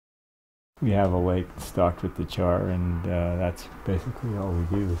We have a lake stocked with the char, and that's basically all we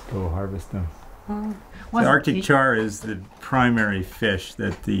do is go harvest them. The Arctic char is the primary fish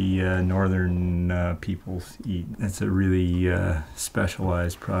that the northern peoples eat. It's a really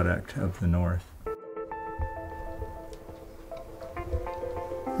specialized product of the north.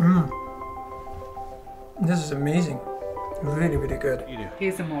 This is amazing. Really, really good.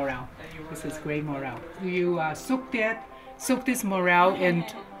 Here's a morel. This is gray morel. You soak this morel in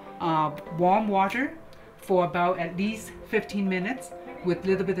warm water for about at least 15 minutes with a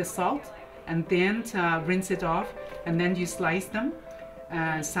little bit of salt, and then rinse it off, and then you slice them,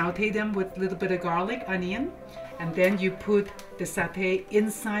 saute them with a little bit of garlic, onion, and then you put the satay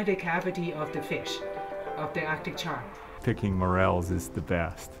inside the cavity of the fish, of the Arctic char. Picking morels is the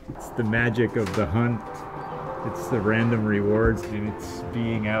best. It's the magic of the hunt, it's the random rewards, and it's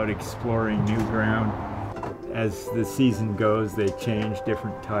being out exploring new ground. As the season goes, they change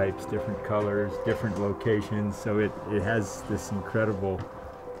different types, different colors, different locations, so it has this incredible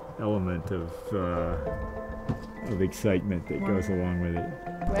element of excitement that goes along with it.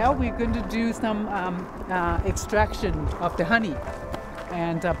 Well, we're going to do some extraction of the honey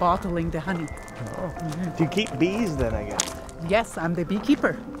and bottling the honey. Oh. Do you keep bees then, I guess? Yes, I'm the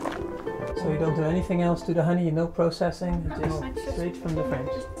beekeeper. So you don't do anything else to the honey, no processing, just straight from the French.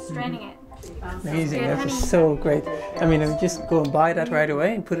 Just straining it. Amazing, that is so great. I mean, I would just go and buy that right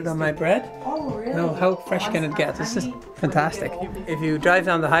away and put it on my bread. Oh, really? No, how fresh can it get? It's just fantastic. If you drive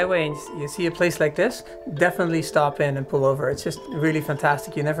down the highway and you see a place like this, definitely stop in and pull over. It's just really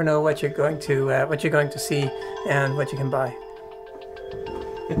fantastic. You never know what you're going to see and what you can buy.